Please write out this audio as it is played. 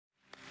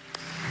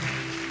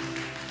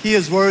He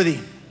is worthy.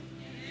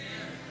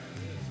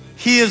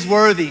 He is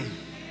worthy.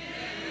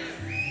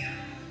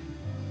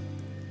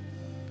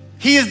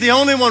 He is the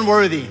only one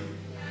worthy.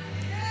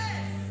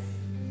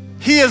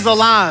 He is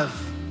alive.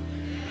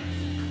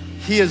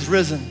 He is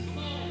risen.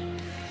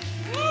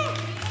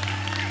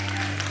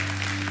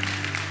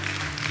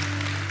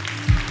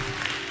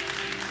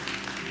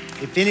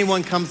 If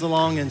anyone comes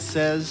along and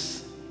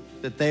says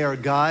that they are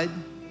God,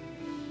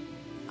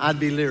 I'd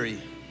be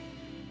leery.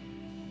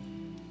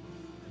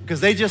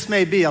 Because they just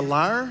may be a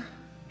liar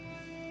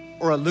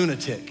or a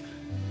lunatic.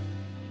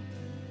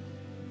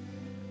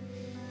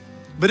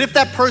 But if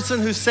that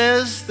person who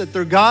says that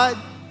they're God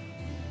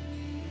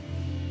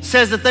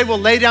says that they will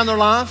lay down their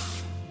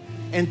life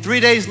and 3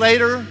 days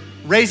later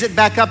raise it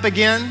back up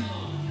again,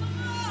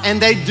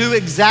 and they do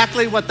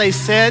exactly what they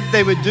said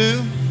they would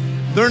do,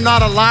 they're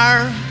not a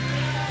liar,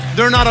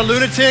 they're not a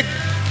lunatic,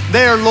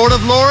 they are Lord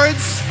of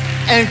Lords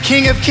and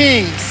King of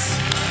Kings.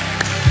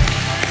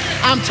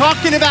 I'm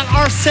talking about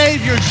our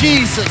Savior,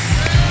 Jesus.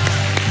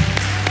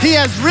 He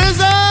has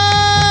risen.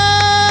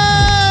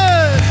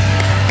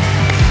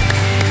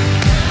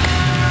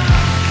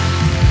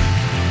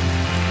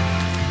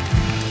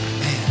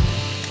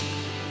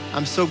 Man,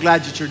 I'm so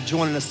glad that you're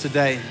joining us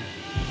today.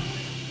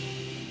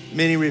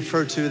 Many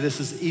refer to this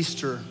as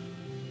Easter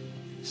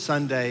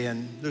Sunday,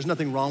 and there's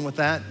nothing wrong with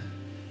that.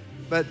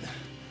 But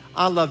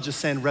I love just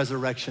saying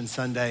Resurrection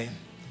Sunday.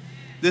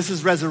 This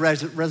is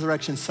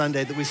Resurrection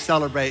Sunday that we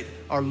celebrate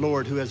our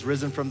Lord who has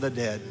risen from the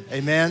dead.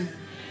 Amen?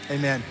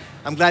 Amen.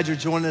 I'm glad you're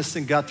joining us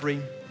in Guthrie,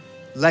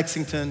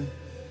 Lexington,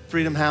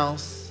 Freedom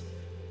House.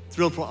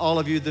 Thrilled for all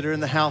of you that are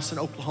in the house in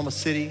Oklahoma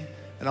City,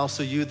 and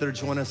also you that are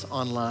joining us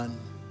online.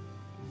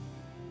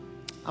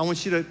 I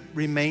want you to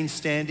remain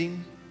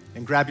standing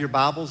and grab your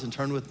Bibles and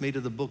turn with me to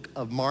the book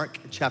of Mark,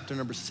 chapter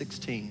number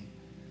 16.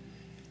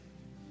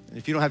 And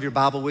if you don't have your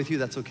Bible with you,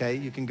 that's okay.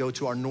 You can go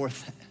to our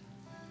North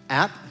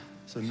app,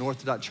 so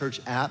north.church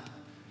app,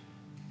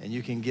 and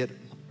you can get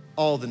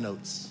all the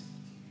notes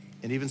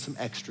and even some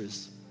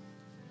extras.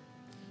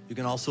 You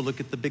can also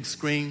look at the big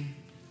screen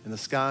in the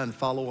sky and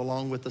follow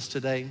along with us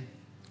today.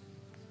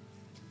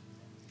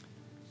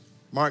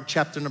 Mark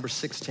chapter number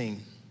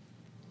 16,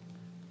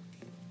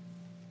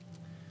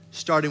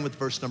 starting with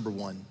verse number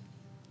 1.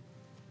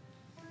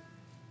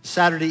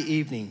 Saturday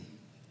evening,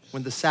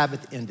 when the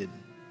Sabbath ended,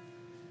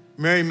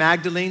 Mary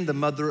Magdalene, the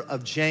mother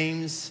of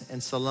James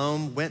and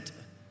Salome, went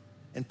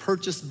and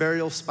purchased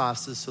burial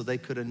spices so they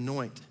could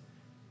anoint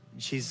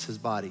Jesus'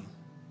 body.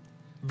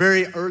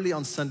 Very early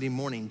on Sunday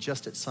morning,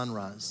 just at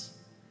sunrise,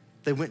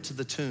 they went to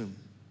the tomb.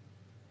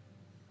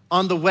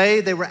 On the way,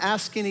 they were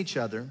asking each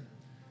other,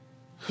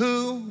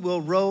 "Who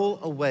will roll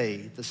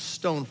away the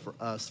stone for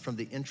us from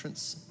the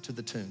entrance to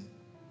the tomb?"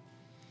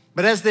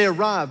 But as they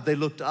arrived, they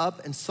looked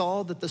up and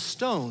saw that the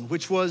stone,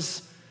 which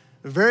was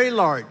very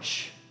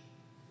large,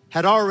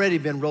 had already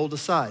been rolled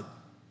aside.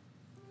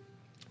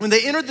 When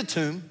they entered the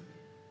tomb,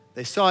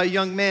 they saw a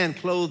young man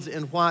clothed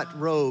in white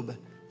robe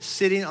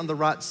sitting on the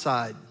right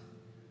side.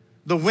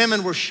 The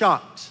women were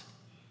shocked,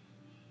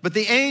 but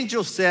the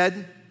angel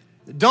said,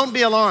 "Don't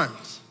be alarmed.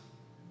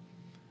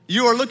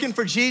 You are looking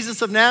for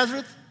Jesus of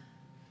Nazareth,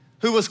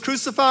 who was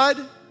crucified.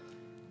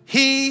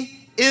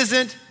 He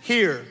isn't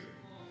here.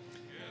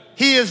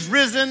 He is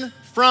risen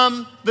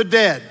from the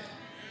dead.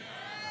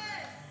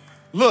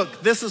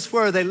 Look, this is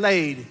where they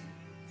laid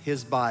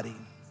his body."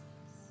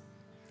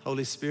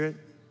 Holy Spirit,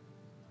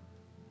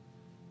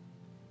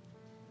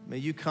 may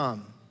you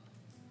come.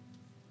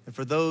 And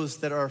for those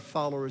that are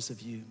followers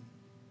of you,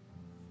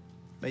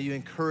 may you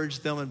encourage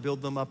them and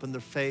build them up in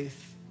their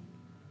faith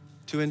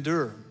to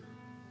endure,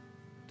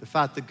 to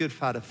fight the good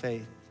fight of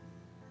faith,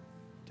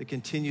 to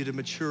continue to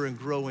mature and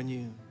grow in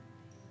you.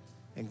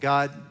 And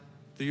God,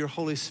 through your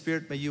Holy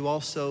Spirit, may you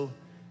also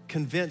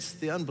convince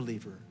the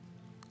unbeliever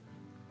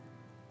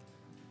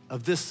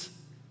of this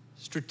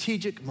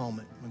strategic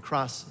moment when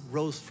Christ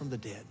rose from the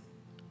dead.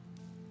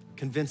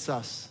 Convince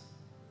us.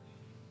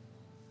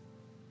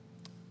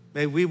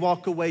 May we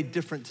walk away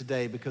different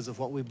today because of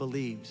what we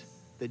believed,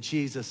 that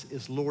Jesus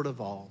is Lord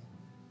of all,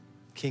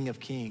 King of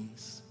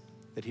kings,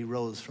 that he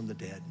rose from the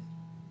dead,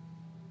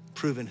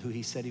 proven who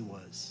he said he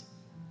was.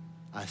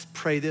 I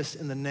pray this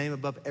in the name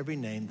above every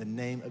name, the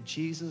name of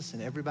Jesus.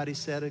 And everybody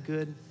said a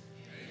good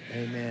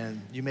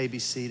amen. You may be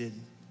seated.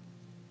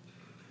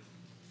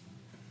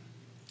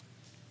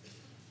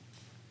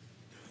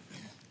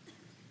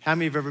 How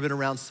many of you have ever been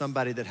around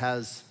somebody that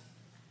has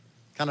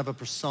kind of a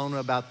persona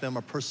about them,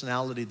 a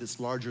personality that's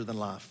larger than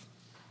life?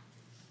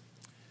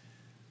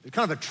 They're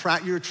kind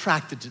of you're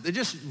attracted to. They're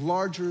just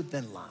larger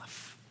than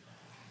life.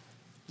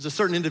 There's a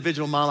certain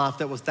individual in my life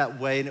that was that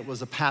way, and it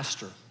was a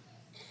pastor.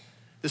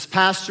 This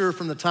pastor,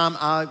 from the time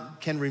I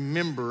can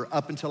remember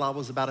up until I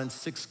was about in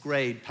 6th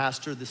grade,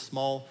 pastored this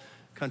small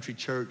country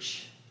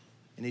church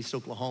in East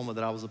Oklahoma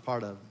that I was a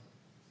part of.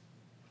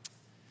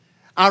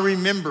 I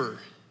remember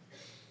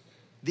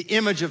the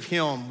image of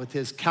him with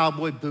his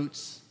cowboy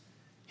boots,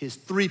 his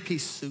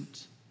 3-piece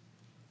suit,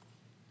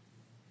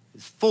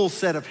 his full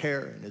set of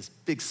hair, and his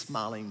big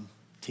smiling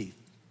teeth,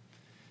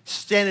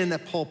 standing in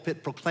that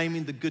pulpit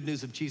proclaiming the good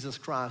news of Jesus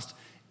Christ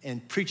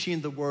and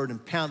preaching the word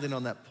and pounding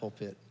on that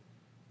pulpit,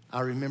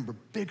 I remember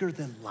bigger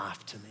than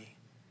life to me.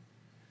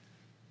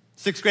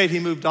 6th grade, he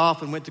moved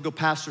off and went to go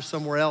pastor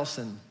somewhere else.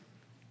 And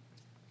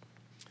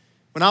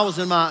when I was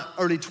in my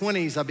early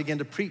 20s, I began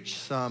to preach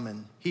some,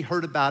 and he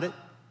heard about it.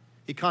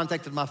 He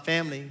contacted my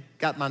family,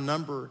 got my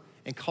number,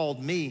 and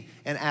called me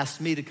and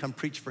asked me to come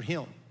preach for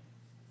him.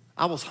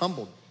 I was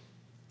humbled.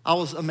 I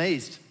was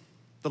amazed.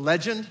 The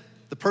legend,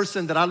 the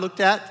person that I looked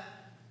at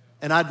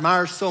and I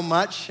admire so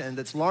much and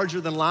that's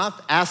larger than life,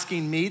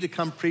 asking me to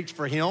come preach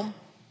for him.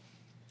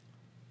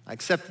 I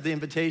accepted the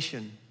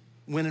invitation,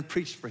 went and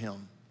preached for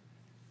him.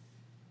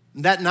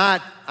 And that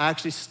night, I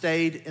actually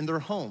stayed in their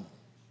home.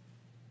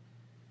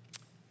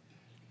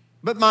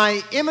 But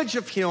my image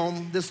of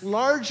him, this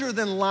larger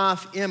than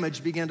life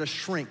image, began to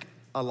shrink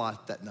a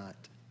lot that night.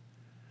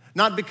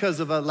 Not because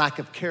of a lack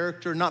of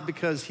character, not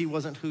because he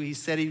wasn't who he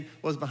said he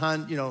was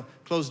behind,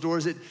 closed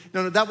doors.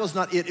 No, that was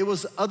not it. It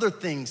was other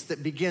things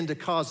that began to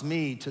cause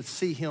me to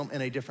see him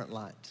in a different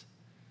light.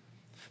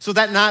 So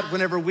that night,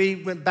 whenever we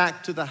went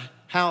back to the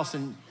house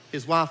and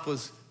his wife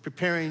was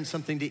preparing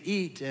something to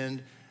eat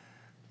and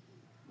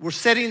we're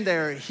sitting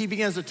there, he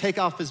begins to take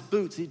off his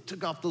boots. He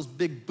took off those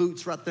big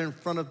boots right there in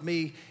front of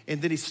me,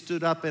 and then he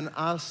stood up, and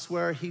I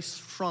swear he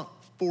shrunk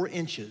 4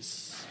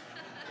 inches.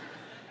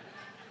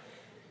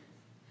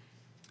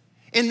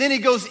 And then he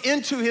goes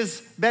into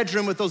his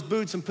bedroom with those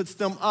boots and puts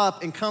them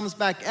up and comes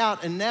back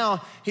out, and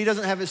now he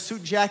doesn't have his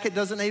suit jacket,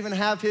 doesn't even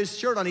have his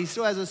shirt on. He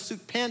still has his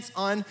suit pants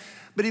on,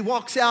 but he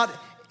walks out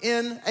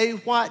in a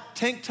white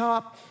tank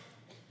top.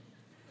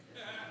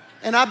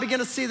 And I began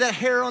to see that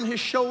hair on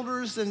his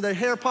shoulders and the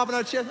hair popping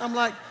out his chest. I'm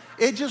like,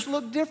 it just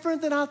looked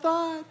different than I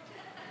thought.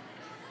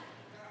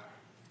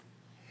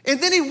 And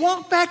then he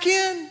walked back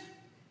in.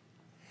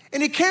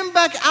 And he came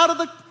back out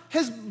of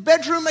his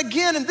bedroom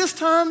again. And this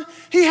time,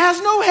 he has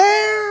no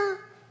hair.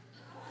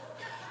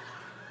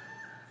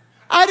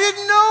 I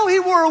didn't know he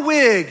wore a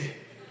wig.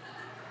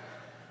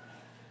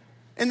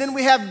 And then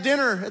we have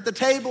dinner at the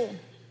table.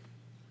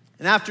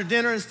 And after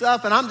dinner and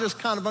stuff, and I'm just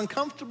kind of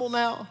uncomfortable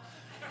now.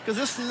 Because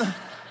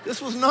this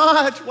was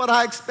not what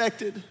I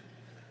expected.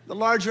 The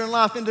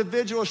larger-than-life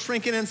individual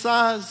shrinking in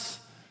size.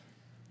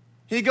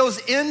 He goes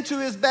into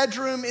his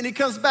bedroom and he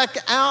comes back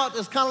out.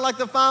 It's kind of like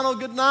the final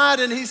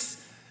goodnight, and he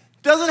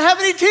doesn't have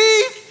any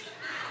teeth.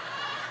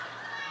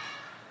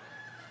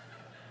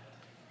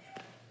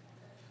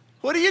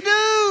 What do you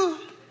do?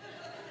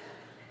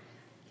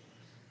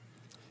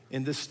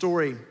 In this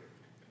story,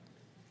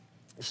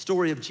 the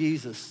story of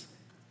Jesus,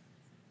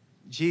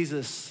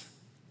 Jesus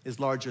is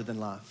larger than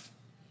life.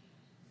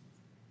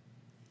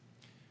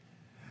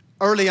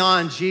 Early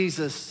on,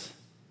 Jesus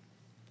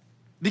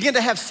began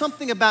to have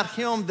something about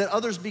him that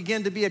others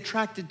began to be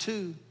attracted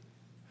to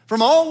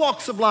from all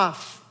walks of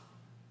life,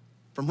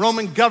 from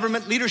Roman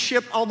government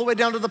leadership all the way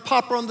down to the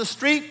pauper on the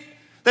street.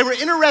 They were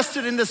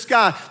interested in this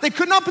guy. They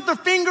could not put their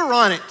finger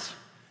on it.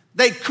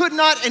 They could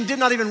not and did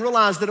not even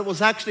realize that it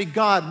was actually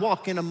God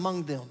walking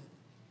among them.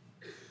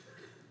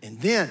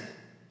 And then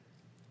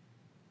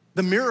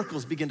the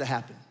miracles begin to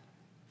happen.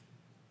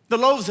 The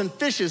loaves and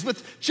fishes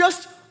with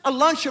just a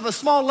lunch of a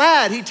small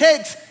lad, he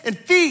takes and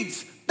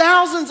feeds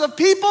thousands of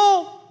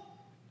people.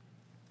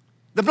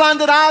 The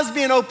blinded eyes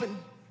being opened.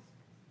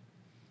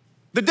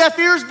 The deaf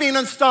ears being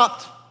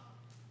unstopped.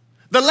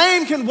 The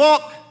lame can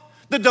walk.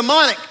 The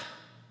demonic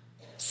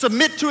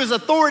submit to his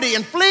authority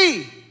and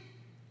flee.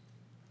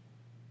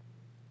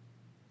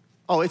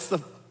 Oh, it's the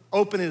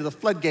opening of the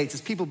floodgates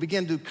as people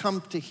begin to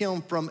come to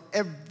him from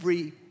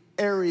every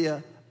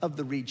area of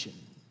the region.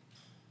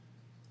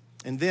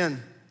 And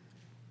then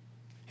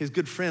his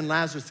good friend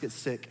Lazarus gets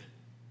sick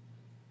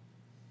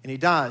and he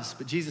dies,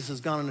 but Jesus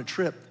has gone on a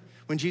trip.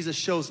 When Jesus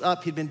shows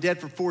up, he'd been dead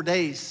for 4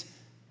 days.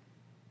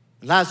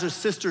 Lazarus'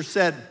 sister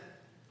said,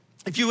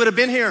 if you would have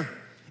been here,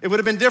 it would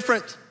have been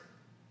different.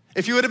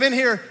 If you would have been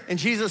here, and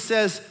Jesus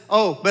says,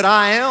 oh, but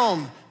I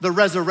am the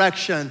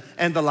resurrection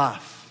and the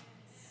life.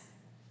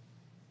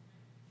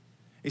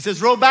 He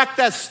says, roll back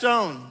that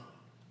stone.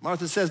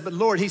 Martha says, but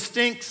Lord, he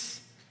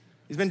stinks.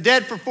 He's been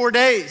dead for 4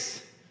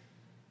 days.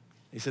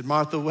 He said,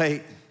 Martha,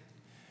 wait.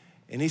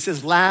 And he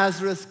says,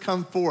 Lazarus,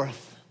 come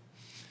forth.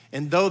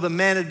 And though the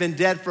man had been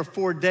dead for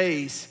 4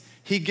 days,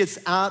 he gets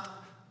out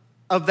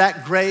of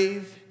that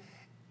grave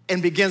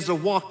and begins to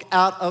walk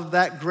out of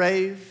that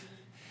grave.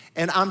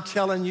 And I'm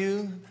telling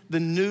you, the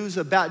news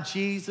about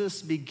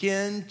Jesus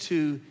began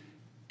to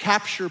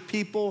capture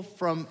people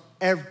from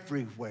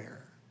everywhere.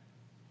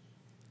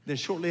 Then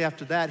shortly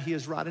after that, he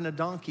is riding a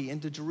donkey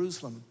into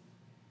Jerusalem.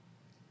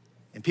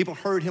 And people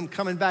heard him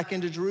coming back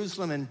into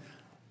Jerusalem, and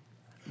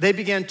they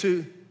began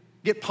to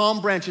get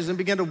palm branches and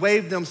began to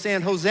wave them,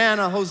 saying,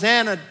 Hosanna,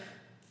 Hosanna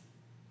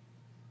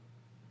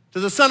to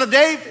the Son of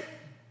David.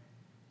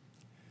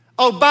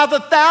 Oh, by the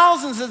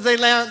thousands as they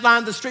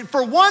lined the street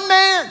for one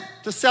man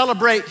to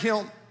celebrate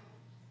him.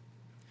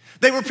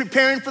 They were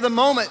preparing for the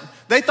moment.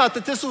 They thought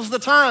that this was the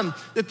time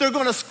that they're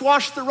going to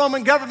squash the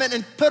Roman government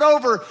and put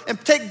over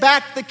and take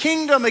back the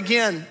kingdom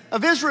again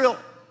of Israel.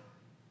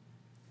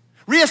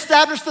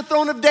 Reestablish the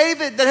throne of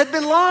David that had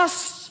been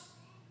lost.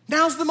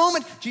 Now's the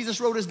moment.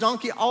 Jesus rode his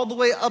donkey all the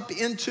way up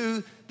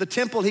into the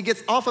temple. He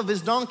gets off of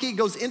his donkey,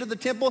 goes into the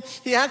temple.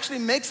 He actually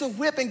makes a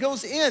whip and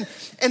goes in.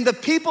 And the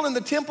people in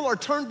the temple are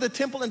turned the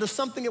temple into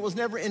something it was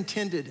never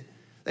intended.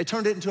 They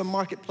turned it into a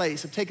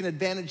marketplace of taking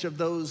advantage of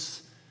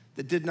those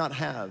that did not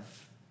have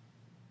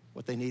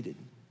what they needed.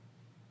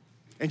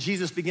 And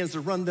Jesus begins to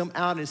run them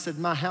out and said,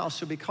 my house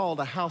shall be called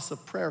a house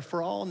of prayer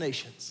for all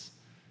nations.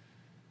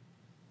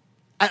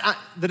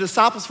 The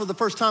disciples for the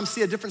first time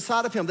see a different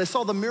side of him. They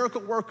saw the miracle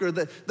worker,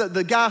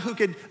 the guy who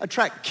could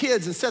attract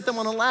kids and set them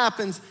on a lap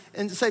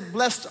and say,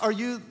 blessed are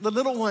you, the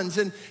little ones.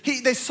 And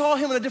they saw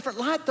him in a different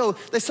light, though.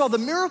 They saw the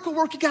miracle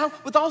working guy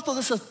with also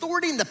this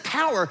authority and the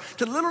power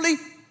to literally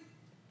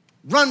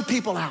run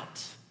people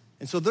out.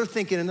 And so they're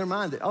thinking in their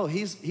mind that, oh,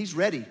 he's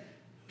ready.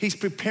 He's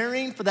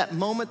preparing for that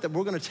moment that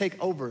we're going to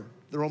take over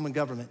the Roman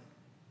government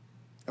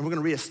and we're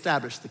going to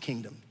reestablish the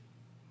kingdom.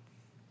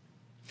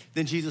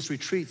 Then Jesus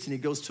retreats and he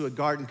goes to a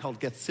garden called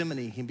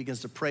Gethsemane. He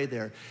begins to pray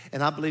there.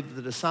 And I believe that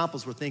the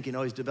disciples were thinking,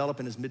 oh, he's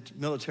developing his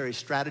military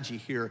strategy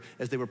here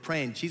as they were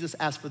praying. Jesus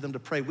asked for them to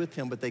pray with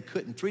him, but they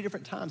couldn't. 3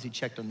 different times he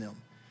checked on them.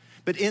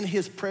 But in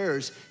his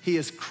prayers, he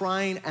is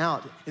crying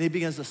out and he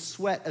begins to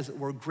sweat, as it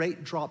were,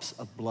 great drops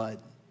of blood.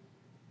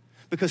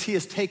 Because he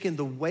has taken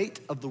the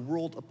weight of the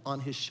world upon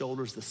his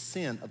shoulders, the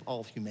sin of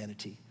all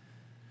humanity.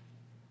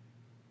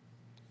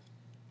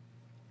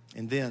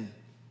 And then,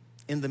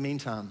 in the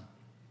meantime,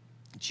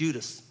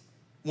 Judas,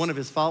 one of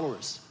his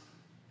followers,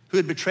 who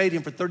had betrayed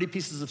him for 30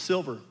 pieces of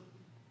silver,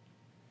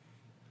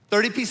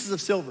 30 pieces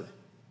of silver,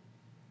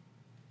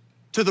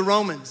 to the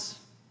Romans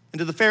and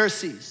to the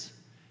Pharisees.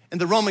 And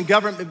the Roman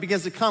government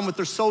begins to come with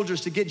their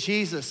soldiers to get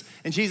Jesus.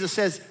 And Jesus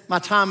says, my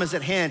time is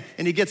at hand.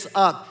 And he gets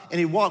up and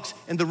he walks.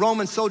 And the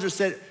Roman soldiers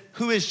said,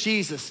 who is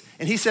Jesus?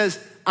 And he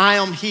says, I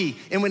am he.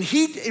 And when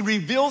he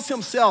reveals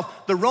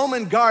himself, the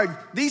Roman guard,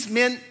 these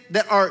men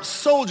that are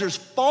soldiers,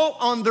 fall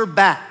on their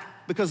back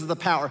because of the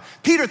power.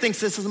 Peter thinks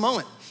this is a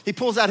moment. He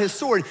pulls out his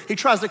sword. He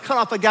tries to cut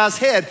off a guy's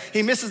head.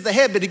 He misses the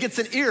head, but he gets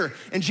an ear.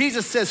 And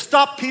Jesus says,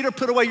 stop, Peter,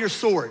 put away your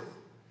sword.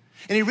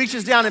 And he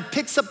reaches down and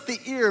picks up the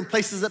ear and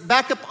places it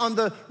back up on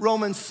the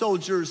Roman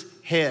soldier's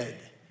head.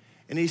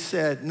 And he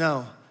said,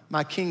 no,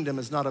 my kingdom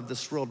is not of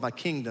this world. My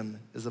kingdom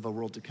is of a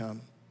world to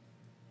come.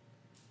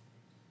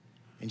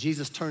 And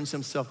Jesus turns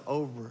himself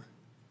over.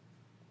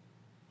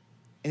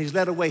 And he's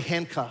led away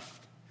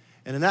handcuffed.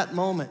 And in that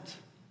moment,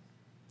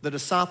 the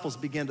disciples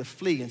begin to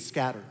flee and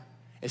scatter.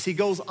 As he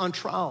goes on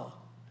trial,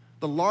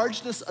 the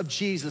largeness of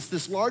Jesus,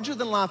 this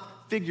larger-than-life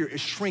figure,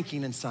 is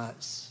shrinking in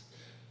size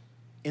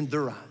in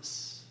their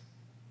eyes.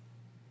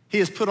 He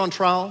is put on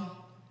trial.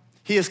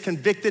 He is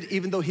convicted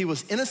even though he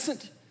was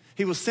innocent.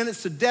 He was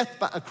sentenced to death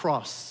by a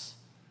cross.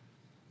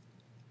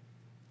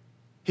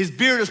 His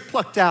beard is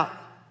plucked out.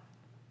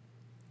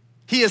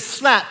 He is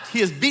slapped. He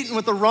is beaten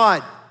with a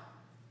rod.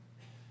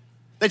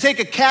 They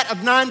take a cat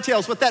of 9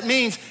 tails. What that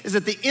means is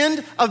at the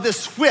end of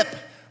this whip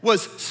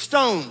was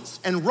stones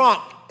and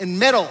rock and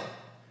metal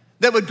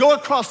that would go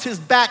across his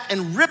back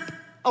and rip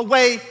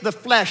away the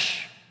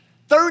flesh.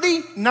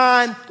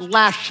 39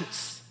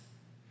 lashes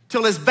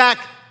till his back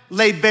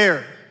lay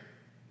bare.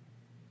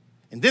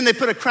 And then they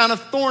put a crown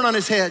of thorn on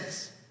his head.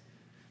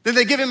 Then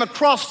they give him a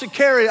cross to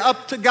carry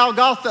up to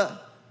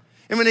Golgotha.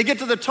 And when they get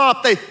to the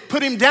top, they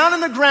put him down on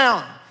the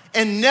ground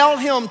and nail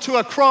him to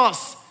a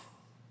cross.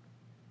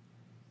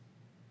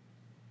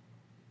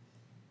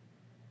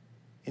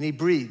 And he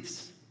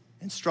breathes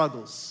and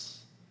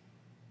struggles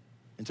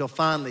until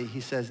finally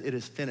he says, it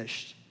is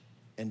finished,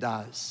 and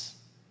dies.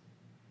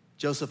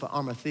 Joseph of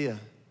Arimathea,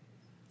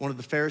 one of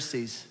the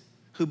Pharisees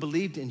who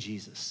believed in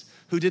Jesus,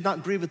 who did not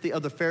agree with the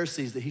other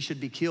Pharisees that he should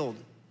be killed,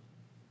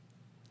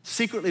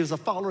 secretly was a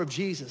follower of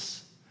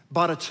Jesus,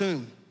 bought a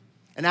tomb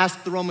and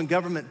asked the Roman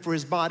government for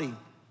his body.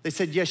 They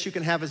said, yes, you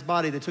can have his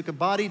body. They took a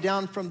body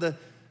down from the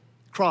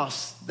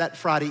cross that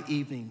Friday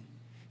evening.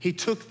 He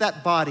took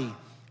that body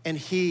and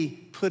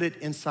he put it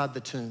inside the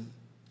tomb.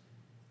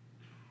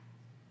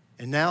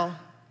 And now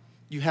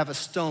you have a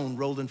stone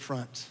rolled in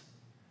front.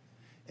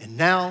 And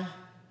now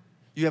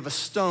you have a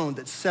stone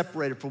that's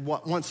separated from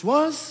what once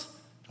was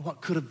to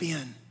what could have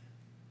been.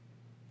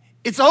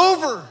 It's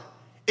over.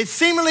 It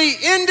seemingly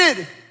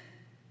ended.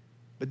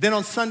 But then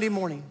on Sunday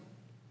morning,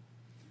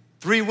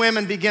 3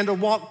 women began to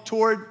walk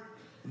toward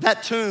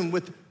that tomb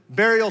with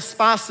burial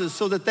spices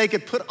so that they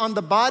could put on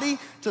the body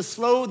to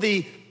slow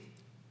the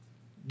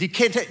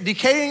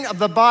decaying of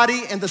the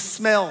body and the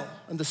smell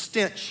and the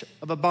stench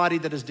of a body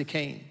that is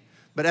decaying.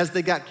 But as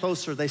they got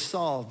closer, they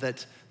saw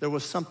that there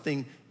was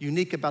something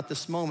unique about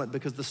this moment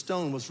because the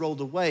stone was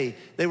rolled away.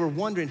 They were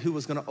wondering who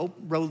was going to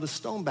roll the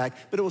stone back,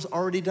 but it was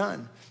already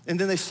done. And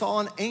then they saw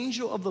an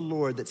angel of the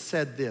Lord that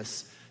said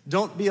this,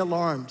 don't be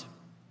alarmed.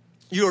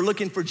 You are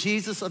looking for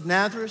Jesus of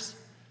Nazareth,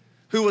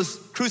 who was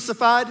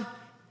crucified.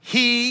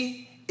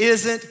 He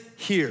isn't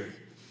here.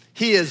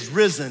 He is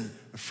risen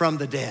from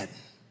the dead.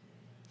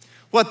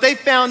 What they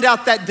found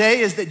out that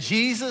day is that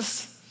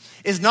Jesus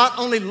is not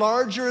only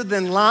larger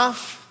than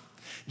life,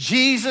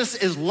 Jesus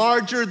is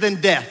larger than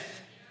death.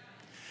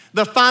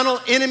 The final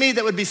enemy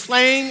that would be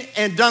slain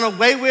and done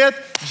away with,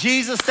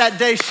 Jesus that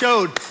day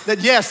showed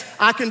that yes,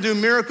 I can do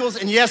miracles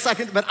and yes, I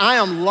can, but I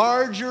am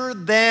larger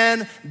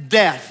than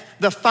death,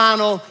 the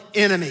final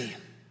enemy.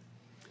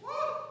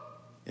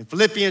 In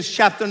Philippians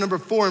chapter number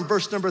 4 and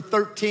verse number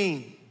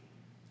 13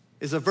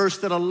 is a verse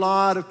that a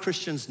lot of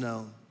Christians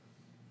know.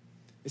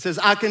 It says,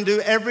 I can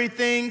do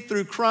everything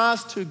through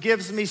Christ who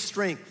gives me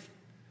strength.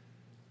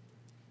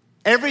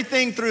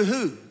 Everything through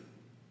who?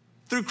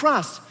 Through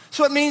Christ.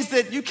 So it means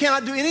that you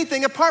cannot do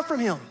anything apart from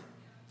him.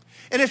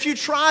 And if you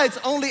try, it's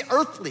only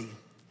earthly.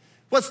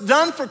 What's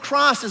done for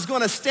Christ is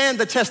going to stand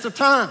the test of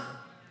time.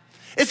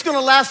 It's going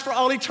to last for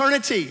all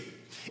eternity.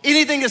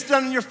 Anything that's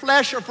done in your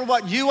flesh or for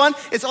what you want,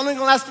 it's only going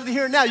to last for the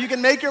here and now. You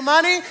can make your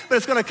money, but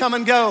it's going to come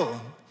and go.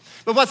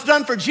 But what's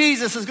done for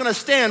Jesus is going to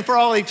stand for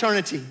all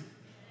eternity.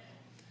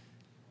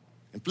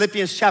 In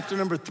Philippians chapter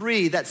number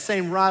 3, that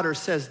same writer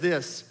says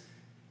this.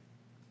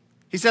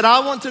 He said, I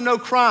want to know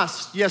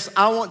Christ. Yes,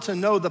 I want to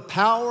know the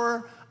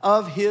power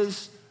of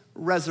his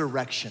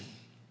resurrection.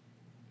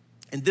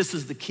 And this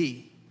is the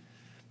key.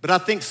 But I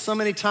think so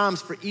many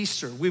times for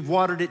Easter, we've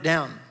watered it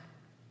down.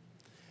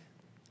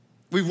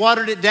 We've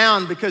watered it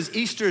down because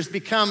Easter has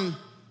become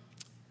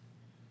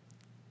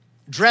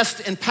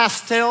dressed in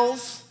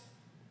pastels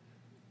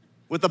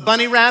with a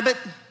bunny rabbit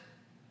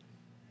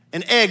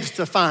and eggs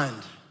to find.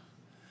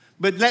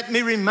 But let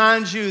me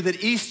remind you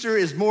that Easter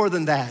is more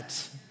than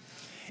that.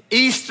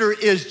 Easter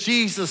is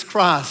Jesus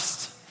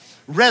Christ,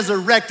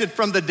 resurrected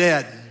from the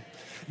dead.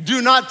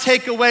 Do not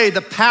take away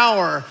the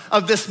power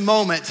of this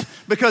moment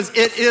because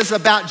it is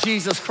about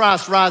Jesus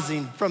Christ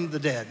rising from the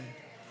dead.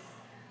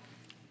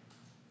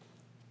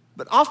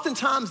 But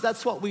oftentimes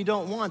that's what we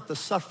don't want, the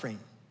suffering.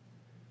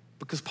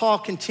 Because Paul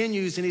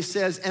continues and he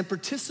says, and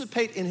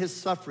participate in his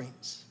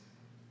sufferings,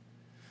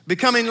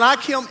 becoming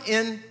like him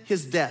in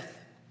his death.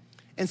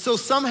 And so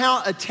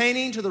somehow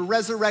attaining to the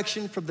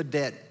resurrection from the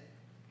dead.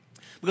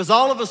 Because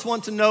all of us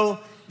want to know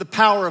the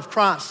power of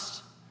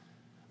Christ,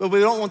 but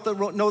we don't want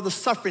to know the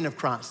suffering of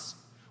Christ.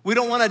 We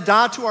don't want to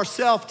die to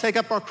ourselves, take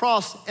up our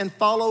cross, and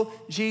follow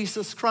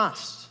Jesus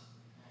Christ.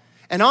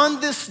 And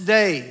on this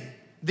day,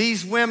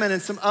 these women and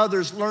some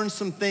others learned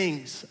some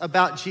things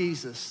about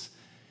Jesus,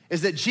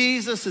 is that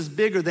Jesus is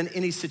bigger than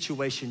any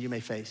situation you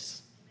may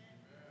face.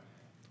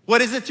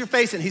 What is it you're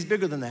facing? He's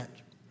bigger than that.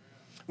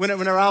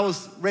 Whenever I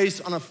was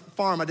raised on a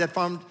farm, my dad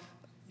farmed,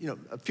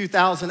 a few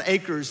thousand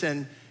acres,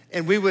 and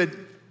we would,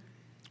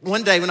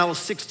 one day when I was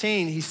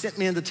 16, he sent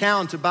me into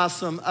town to buy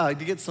to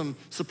get some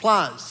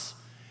supplies.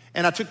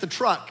 And I took the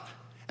truck,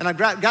 and I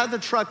got the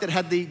truck that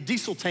had the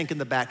diesel tank in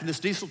the back. And this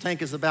diesel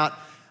tank is about,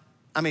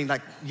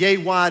 like yay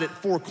wide at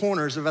four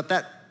corners, about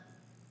that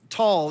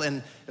tall, and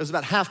it was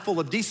about half full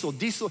of diesel.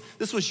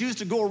 This was used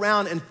to go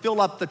around and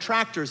fill up the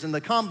tractors and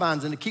the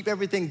combines and to keep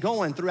everything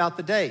going throughout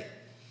the day.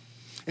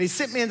 And he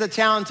sent me into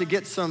town to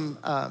get some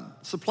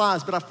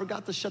supplies, but I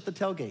forgot to shut the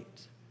tailgate.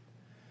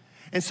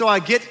 And so I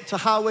get to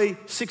Highway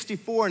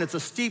 64, and it's a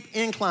steep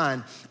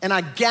incline, and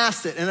I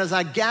gas it. And as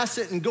I gas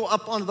it and go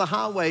up onto the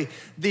highway,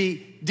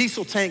 the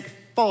diesel tank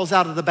falls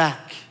out of the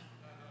back,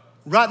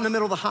 right in the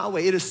middle of the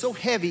highway. It is so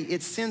heavy,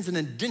 it sends an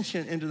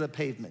indentation into the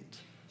pavement.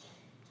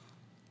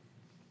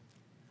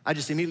 I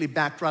just immediately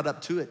backed right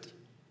up to it.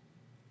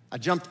 I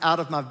jumped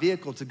out of my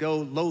vehicle to go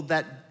load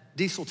that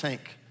diesel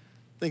tank,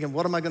 thinking,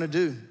 what am I gonna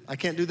do? I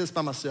can't do this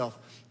by myself.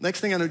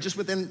 Next thing I know, just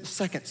within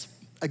seconds,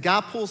 a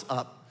guy pulls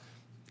up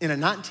in a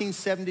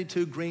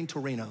 1972 green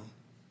Torino.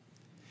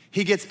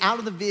 He gets out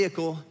of the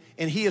vehicle,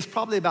 and he is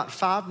probably about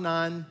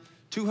 5'9",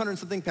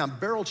 200-something pound,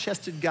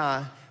 barrel-chested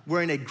guy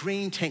wearing a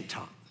green tank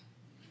top.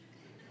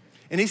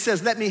 And he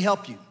says, let me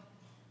help you.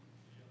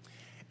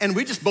 And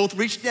we just both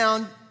reached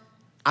down.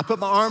 I put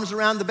my arms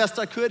around the best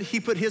I could. He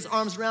put his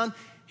arms around.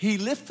 He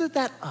lifted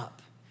that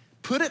up,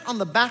 put it on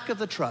the back of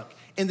the truck,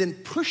 and then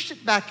pushed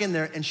it back in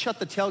there and shut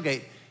the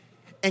tailgate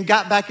and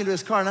got back into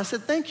his car. And I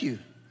said, thank you.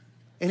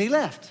 And he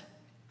left.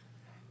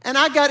 And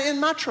I got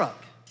in my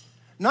truck,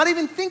 not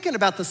even thinking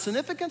about the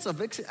significance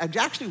of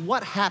actually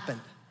what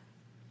happened.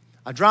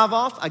 I drive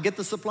off, I get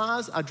the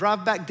supplies, I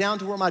drive back down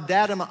to where my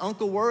dad and my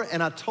uncle were,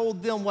 and I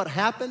told them what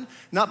happened,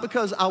 not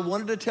because I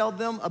wanted to tell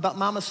them about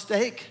my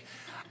mistake.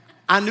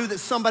 I knew that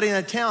somebody in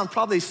the town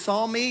probably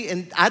saw me,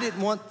 and I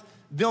didn't want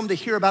them to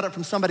hear about it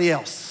from somebody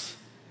else.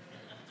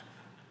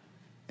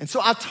 And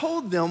so I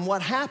told them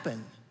what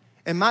happened.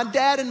 And my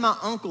dad and my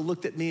uncle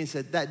looked at me and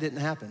said, that didn't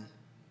happen.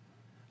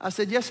 I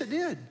said, yes, it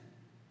did.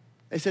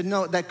 They said,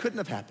 no, that couldn't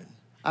have happened.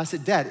 I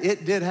said, Dad,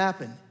 it did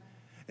happen.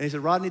 And he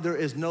said, Rodney, there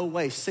is no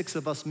way 6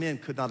 of us men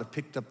could not have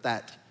picked up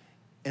that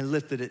and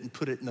lifted it and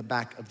put it in the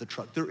back of the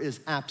truck. There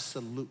is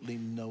absolutely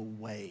no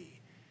way.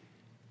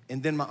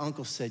 And then my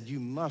uncle said,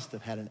 you must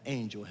have had an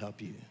angel help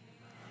you.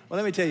 Well,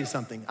 let me tell you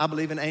something. I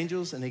believe in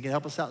angels, and they can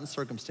help us out in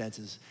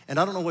circumstances. And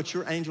I don't know what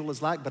your angel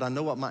is like, but I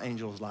know what my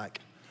angel is like.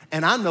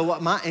 And I know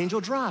what my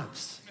angel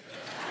drives.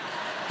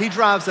 He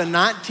drives a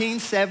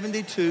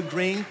 1972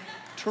 green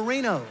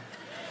Torino.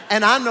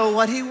 And I know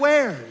what he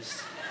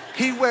wears.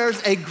 He wears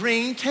a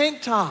green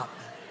tank top.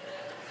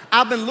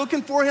 I've been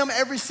looking for him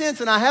ever since,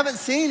 and I haven't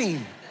seen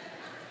him.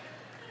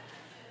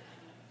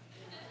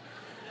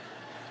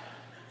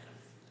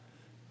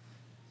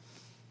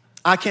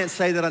 I can't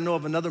say that I know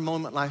of another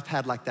moment I've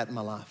had like that in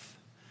my life.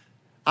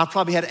 I've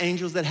probably had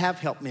angels that have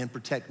helped me and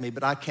protect me,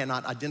 but I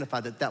cannot identify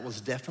that that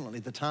was definitely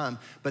the time.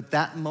 But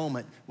that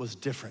moment was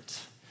different.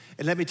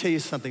 And let me tell you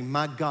something,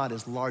 my God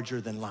is larger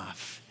than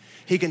life.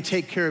 He can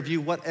take care of you,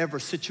 whatever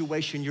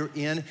situation you're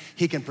in.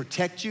 He can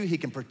protect you, he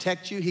can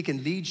protect you, he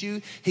can lead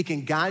you, he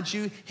can guide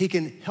you, he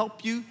can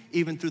help you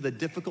even through the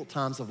difficult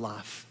times of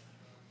life.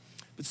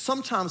 But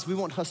sometimes we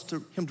want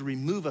him to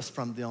remove us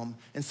from them,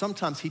 and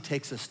sometimes he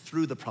takes us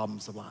through the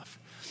problems of life.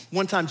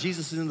 One time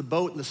Jesus is in the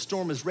boat and the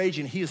storm is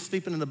raging. He is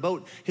sleeping in the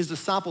boat. His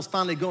disciples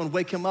finally go and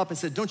wake him up and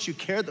said, don't you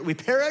care that we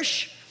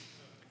perish?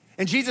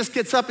 And Jesus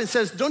gets up and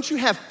says, don't you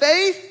have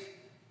faith?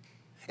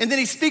 And then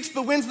he speaks to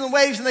the winds and the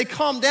waves and they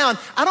calm down.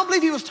 I don't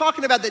believe he was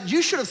talking about that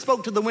you should have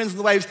spoke to the winds and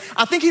the waves.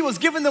 I think he was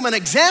giving them an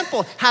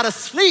example how to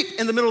sleep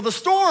in the middle of the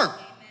storm.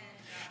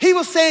 He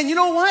was saying, you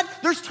know what?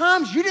 There's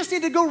times you just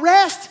need to go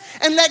rest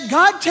and let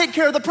God take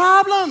care of the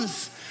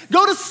problems.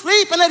 Go to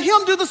sleep and let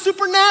him do the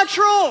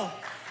supernatural.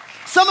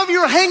 Some of you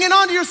are hanging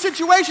on to your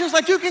situations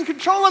like you can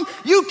control them.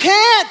 You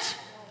can't.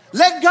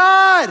 Let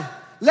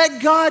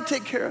God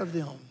take care of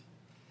them.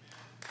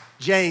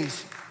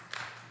 James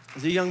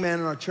is a young man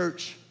in our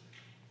church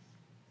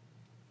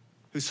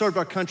who served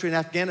our country in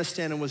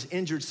Afghanistan and was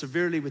injured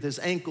severely with his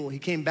ankle. He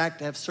came back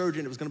to have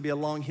surgery and it was going to be a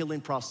long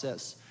healing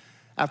process.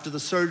 After the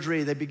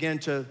surgery, they began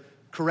to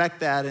correct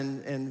that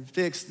and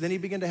fix. Then he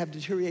began to have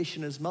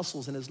deterioration in his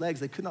muscles and his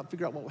legs. They could not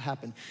figure out what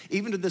happened.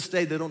 Even to this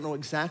day, they don't know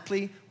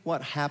exactly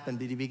what happened.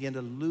 Did he begin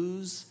to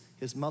lose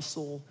his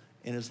muscle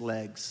in his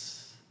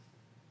legs?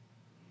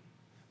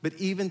 But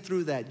even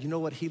through that, you know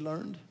what he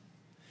learned?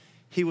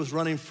 He was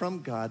running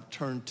from God,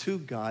 turned to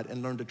God,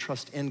 and learned to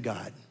trust in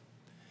God.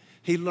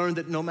 He learned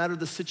that no matter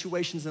the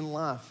situations in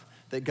life,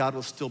 that God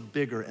was still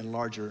bigger and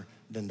larger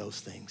than those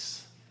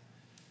things.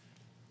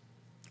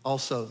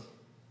 Also,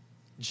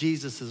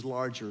 Jesus is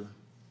larger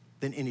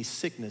than any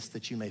sickness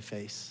that you may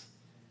face.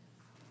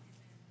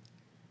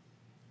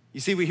 You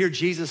see, we hear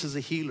Jesus is a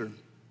healer,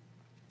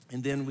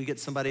 and then we get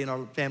somebody in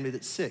our family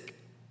that's sick,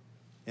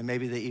 and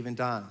maybe they even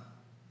die.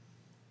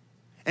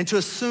 And to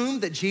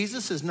assume that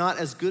Jesus is not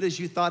as good as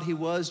you thought he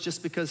was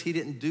just because he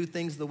didn't do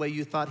things the way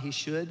you thought he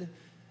should,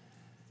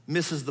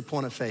 misses the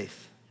point of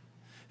faith.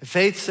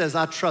 Faith says,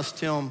 I trust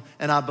him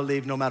and I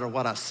believe no matter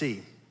what I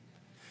see.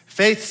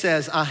 Faith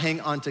says, I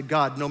hang on to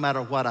God no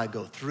matter what I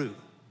go through.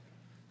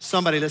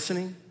 Somebody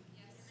listening?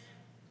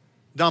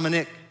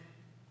 Dominique.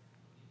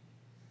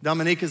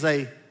 Dominique is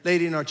a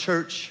lady in our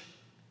church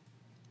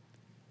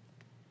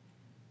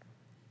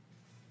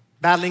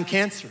battling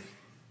cancer.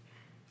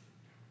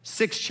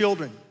 6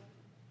 children,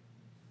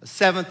 a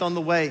 7th on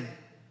the way.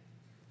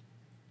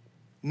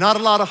 Not a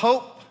lot of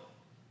hope.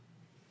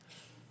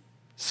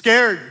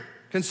 Scared,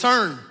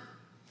 concerned.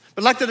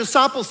 But like the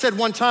disciples said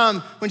one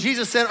time when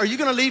Jesus said, are you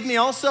gonna leave me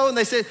also? And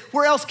they said,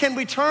 where else can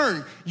we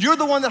turn? You're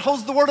the one that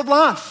holds the word of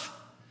life.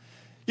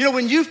 You know,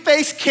 when you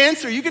face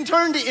cancer, you can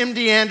turn to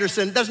MD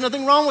Anderson. There's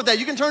nothing wrong with that.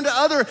 You can turn to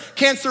other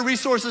cancer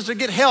resources to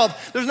get help.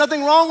 There's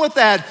nothing wrong with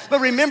that.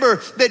 But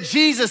remember that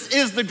Jesus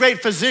is the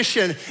great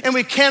physician and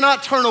we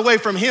cannot turn away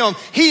from him.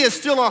 He is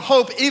still our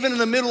hope even in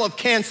the middle of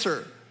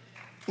cancer.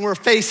 When we're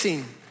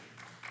facing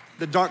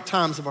the dark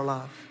times of our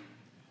life.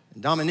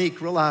 And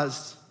Dominique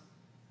realized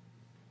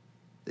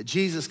that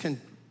Jesus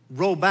can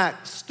roll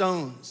back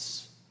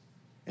stones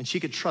and she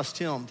could trust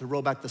him to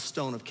roll back the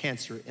stone of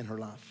cancer in her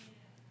life.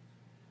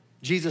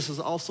 Jesus is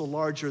also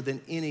larger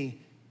than any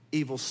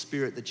evil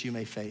spirit that you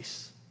may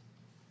face.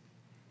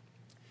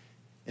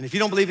 And if you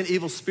don't believe in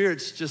evil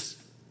spirits, just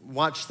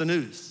watch the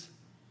news,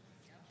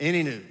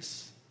 any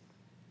news.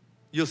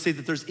 You'll see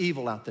that there's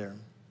evil out there.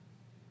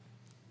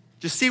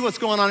 Just see what's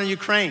going on in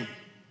Ukraine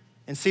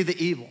and see the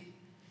evil.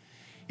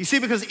 You see,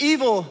 because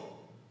evil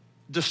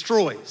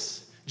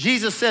destroys.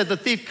 Jesus said the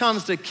thief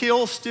comes to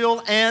kill,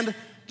 steal, and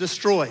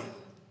destroy.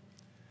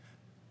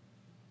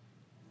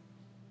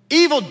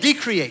 Evil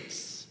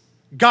decreates.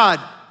 God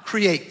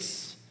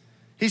creates.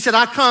 He said,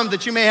 I come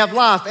that you may have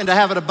life and to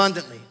have it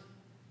abundantly.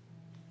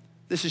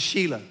 This is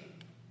Sheila.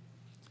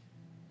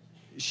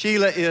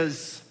 Sheila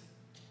is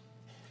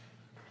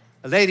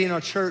a lady in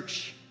our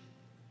church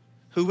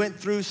who went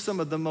through some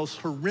of the most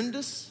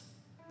horrendous,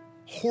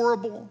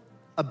 horrible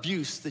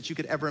abuse that you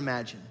could ever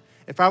imagine.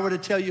 If I were to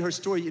tell you her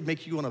story, it'd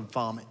make you want to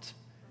vomit.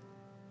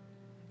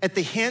 At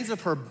the hands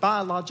of her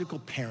biological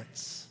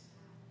parents.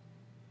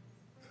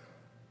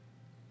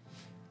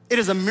 It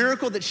is a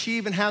miracle that she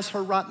even has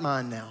her right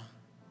mind now.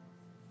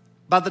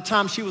 By the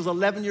time she was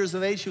 11 years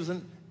of age, she was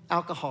an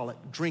alcoholic,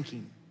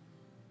 drinking.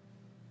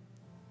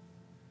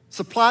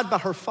 Supplied by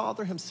her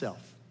father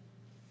himself.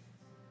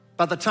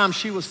 By the time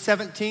she was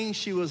 17,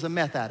 she was a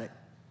meth addict.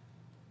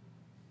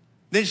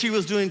 Then she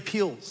was doing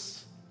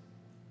pills.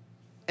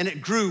 And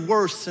it grew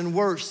worse and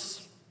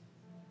worse.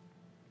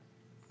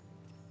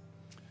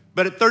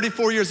 But at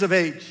 34 years of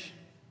age,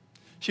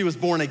 she was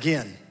born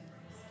again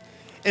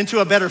into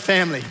a better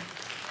family,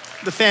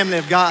 the family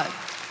of God.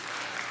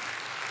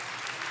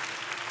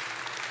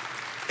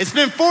 It's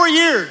been 4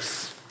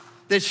 years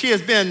that she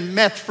has been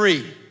meth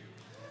free.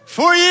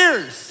 4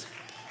 years.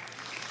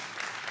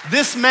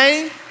 This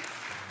May,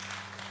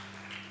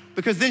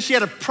 because then she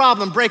had a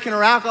problem breaking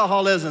her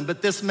alcoholism,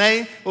 but this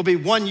May will be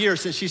 1 year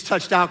since she's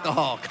touched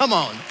alcohol. Come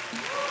on.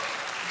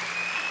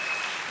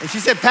 And she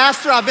said,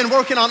 Pastor, I've been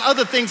working on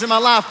other things in my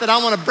life that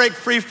I want to break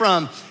free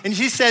from. And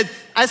she said,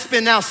 it's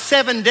been now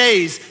 7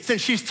 days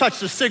since she's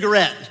touched a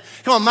cigarette.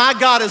 Come on, my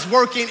God is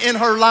working in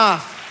her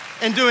life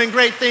and doing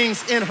great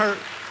things in her.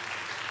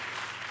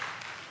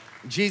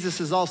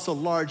 Jesus is also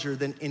larger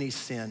than any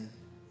sin.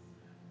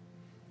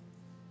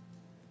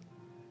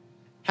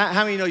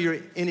 How many know your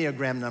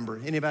Enneagram number?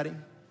 Anybody?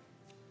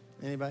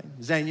 Anybody?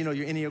 Zane, you know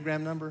your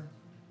Enneagram number?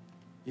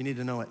 You need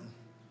to know it.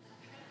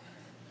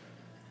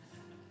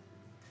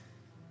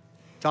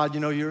 Todd,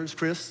 you know yours?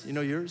 Chris, you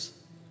know yours?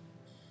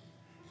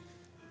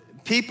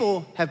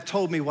 People have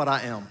told me what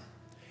I am.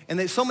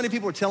 And so many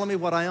people are telling me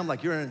what I am,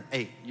 like you're an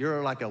 8,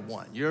 you're like a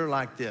 1, you're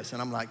like this.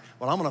 And I'm like,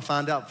 well, I'm gonna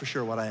find out for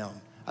sure what I am.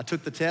 I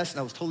took the test and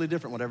I was totally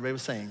different what everybody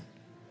was saying.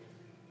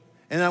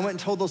 And I went and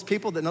told those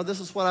people that, no, this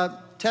is what I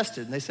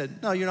tested. And they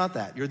said, no, you're not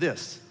that, you're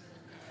this.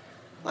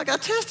 Like I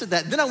tested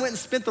that. Then I went and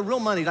spent the real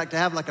money like to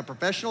have like a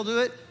professional do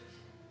it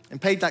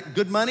and paid like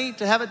good money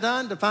to have it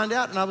done to find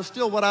out. And I was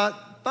still what I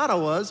thought I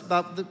was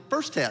about the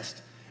first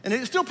test.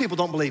 And still people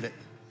don't believe it.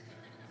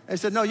 They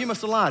said, no, you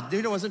must have lied.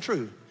 It wasn't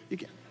true. You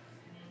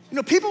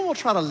know, people will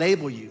try to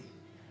label you.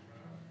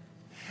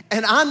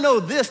 And I know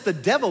this, the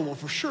devil will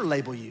for sure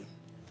label you.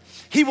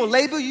 He will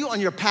label you on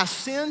your past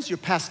sins, your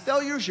past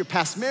failures, your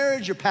past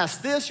marriage, your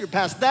past this, your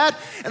past that.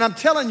 And I'm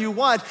telling you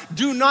what,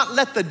 do not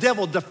let the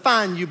devil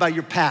define you by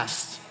your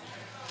past.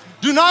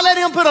 Do not let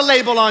him put a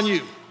label on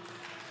you.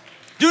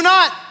 Do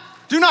not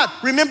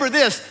remember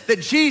this, that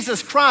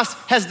Jesus Christ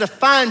has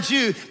defined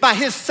you by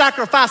his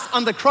sacrifice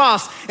on the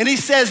cross. And he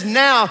says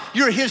now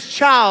you're his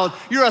child,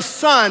 you're a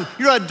son,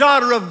 you're a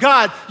daughter of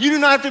God. You do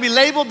not have to be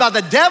labeled by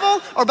the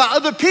devil or by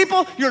other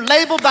people. You're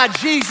labeled by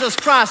Jesus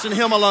Christ and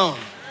him alone.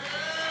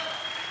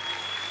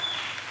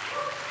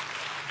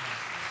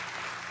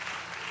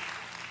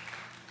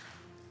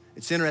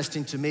 It's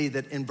interesting to me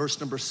that in verse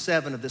number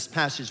 7 of this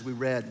passage we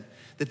read,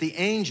 that the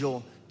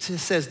angel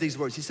says these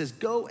words. He says,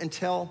 go and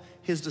tell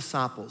his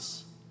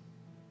disciples,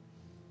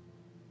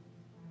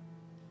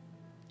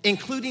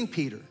 including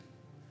Peter,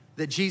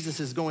 that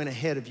Jesus is going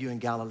ahead of you in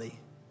Galilee.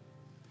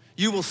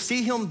 You will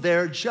see him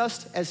there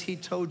just as he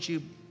told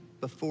you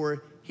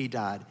before he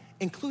died,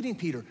 including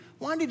Peter.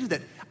 Why did he do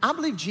that? I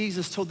believe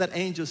Jesus told that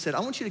angel, said, I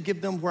want you to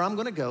give them where I'm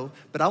gonna go,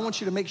 but I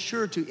want you to make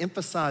sure to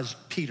emphasize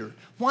Peter.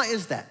 Why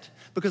is that?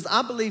 Because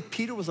I believe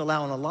Peter was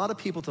allowing a lot of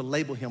people to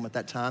label him at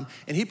that time,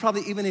 and he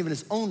probably even in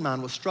his own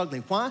mind was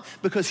struggling. Why?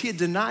 Because he had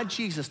denied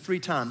Jesus 3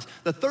 times.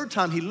 The 3rd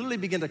time, he literally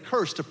began to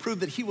curse to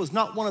prove that he was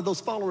not one of those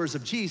followers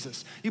of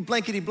Jesus. You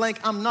blankety blank,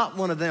 I'm not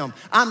one of them.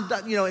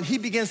 And he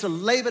begins to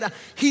label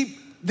it.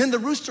 Then the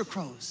rooster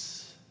crows.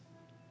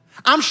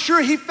 I'm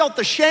sure he felt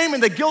the shame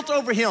and the guilt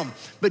over him,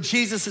 but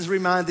Jesus is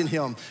reminding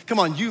him, come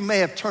on, you may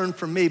have turned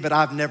from me, but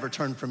I've never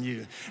turned from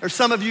you. Or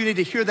some of you need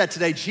to hear that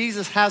today.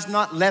 Jesus has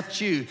not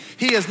left you.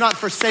 He has not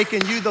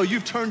forsaken you, though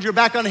you've turned your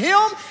back on him.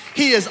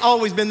 He has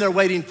always been there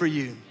waiting for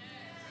you.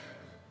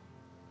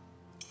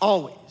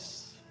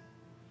 Always.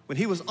 When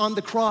he was on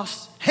the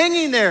cross,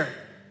 hanging there,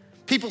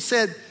 people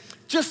said,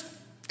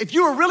 if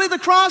you are really the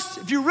cross,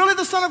 if you're really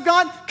the Son of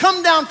God,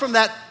 come down from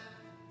that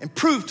and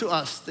prove to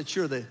us that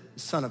you're the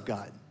Son of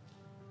God.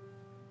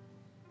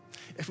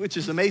 Which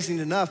is amazing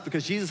enough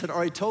because Jesus had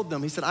already told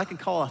them, he said, I can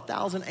call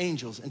 1,000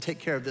 angels and take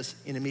care of this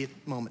in a immediate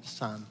moment's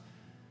time.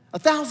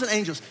 1,000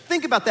 angels.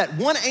 Think about that.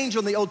 One angel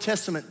in the Old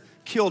Testament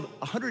killed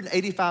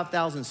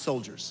 185,000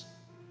 soldiers.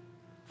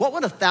 What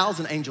would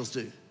 1,000 angels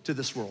do to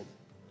this world?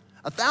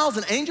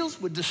 1,000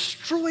 angels would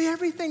destroy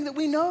everything that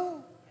we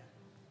know.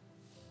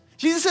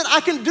 Jesus said, I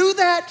can do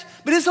that,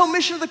 but his whole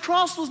mission of the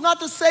cross was not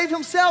to save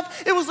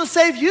himself. It was to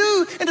save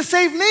you and to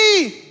save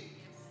me.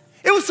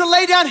 It was to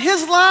lay down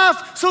his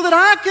life so that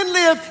I can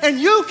live and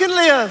you can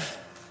live.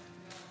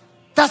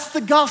 That's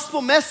the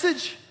gospel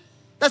message.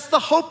 That's the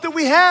hope that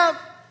we have,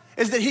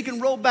 is that he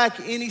can roll back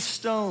any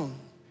stone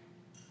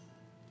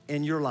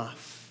in your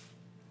life.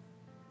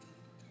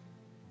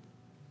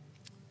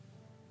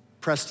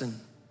 Preston,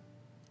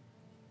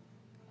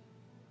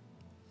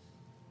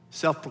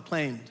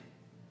 self-proclaimed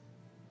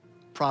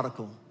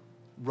prodigal,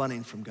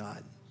 running from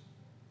God.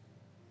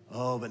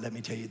 Oh, but let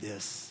me tell you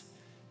this.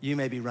 You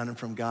may be running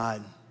from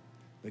God,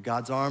 but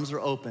God's arms are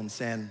open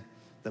saying,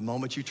 the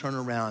moment you turn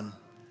around,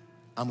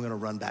 I'm gonna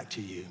run back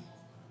to you.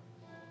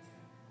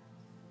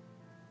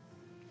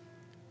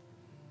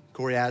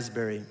 Corey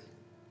Asbury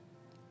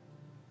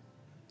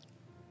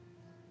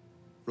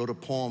wrote a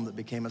poem that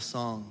became a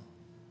song.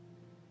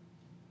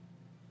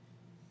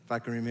 If I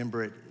can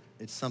remember it,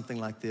 it's something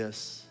like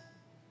this.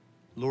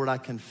 Lord, I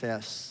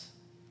confess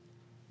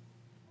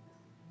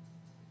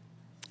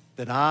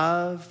that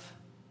I've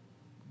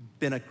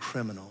been a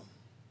criminal.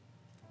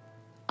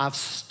 I've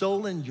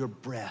stolen your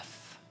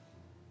breath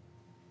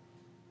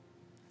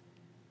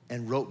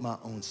and wrote my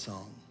own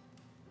song.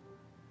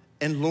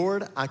 And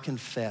Lord, I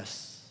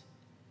confess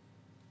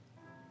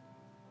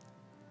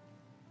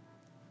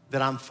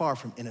that I'm far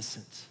from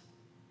innocent.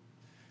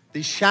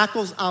 These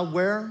shackles I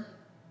wear,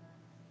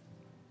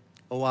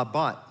 oh, I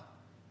bought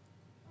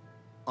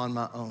on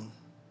my own.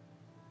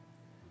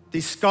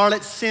 These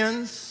scarlet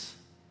sins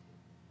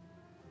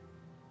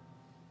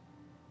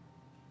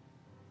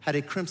had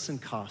a crimson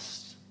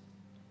cost.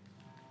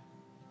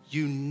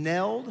 You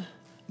nailed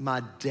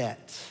my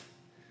debt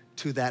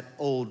to that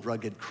old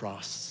rugged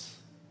cross.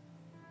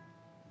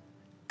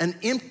 An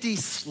empty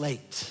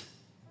slate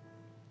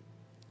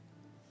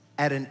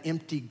at an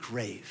empty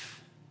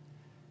grave.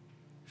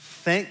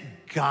 Thank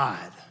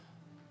God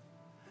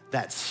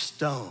that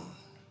stone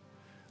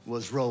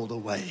was rolled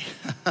away.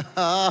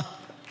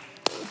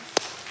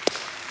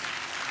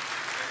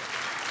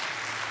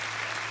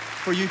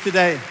 For you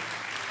today,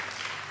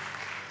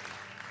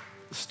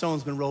 the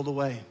stone's been rolled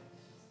away.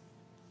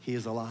 He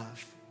is alive.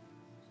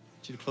 I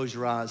want you to close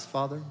your eyes.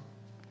 Father,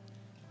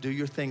 do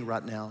your thing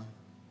right now.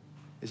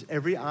 As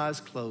every eye is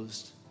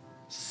closed,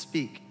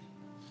 speak.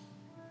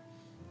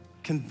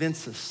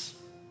 Convince us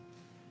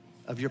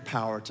of your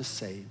power to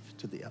save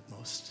to the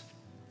utmost.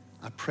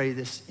 I pray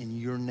this in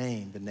your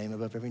name, the name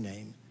above every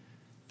name,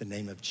 the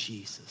name of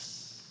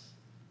Jesus.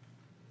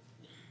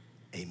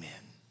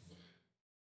 Amen.